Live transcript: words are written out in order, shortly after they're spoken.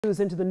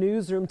Into the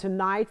newsroom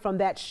tonight from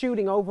that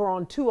shooting over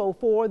on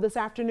 204 this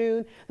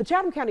afternoon. The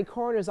Chatham County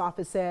coroner's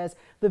office says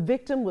the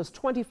victim was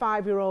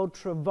 25-year-old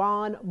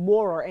Trevon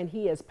Moorer, and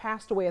he has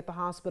passed away at the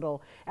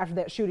hospital after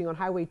that shooting on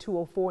Highway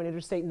 204 and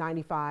Interstate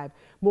 95.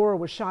 Moorer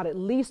was shot at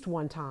least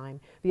one time.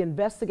 The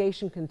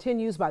investigation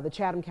continues by the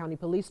Chatham County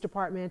Police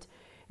Department.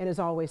 And as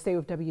always, stay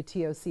with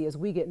WTOC. As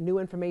we get new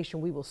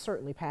information, we will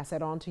certainly pass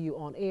that on to you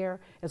on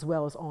air as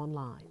well as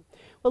online.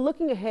 Well,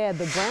 looking ahead,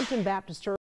 the Brampton Baptist Church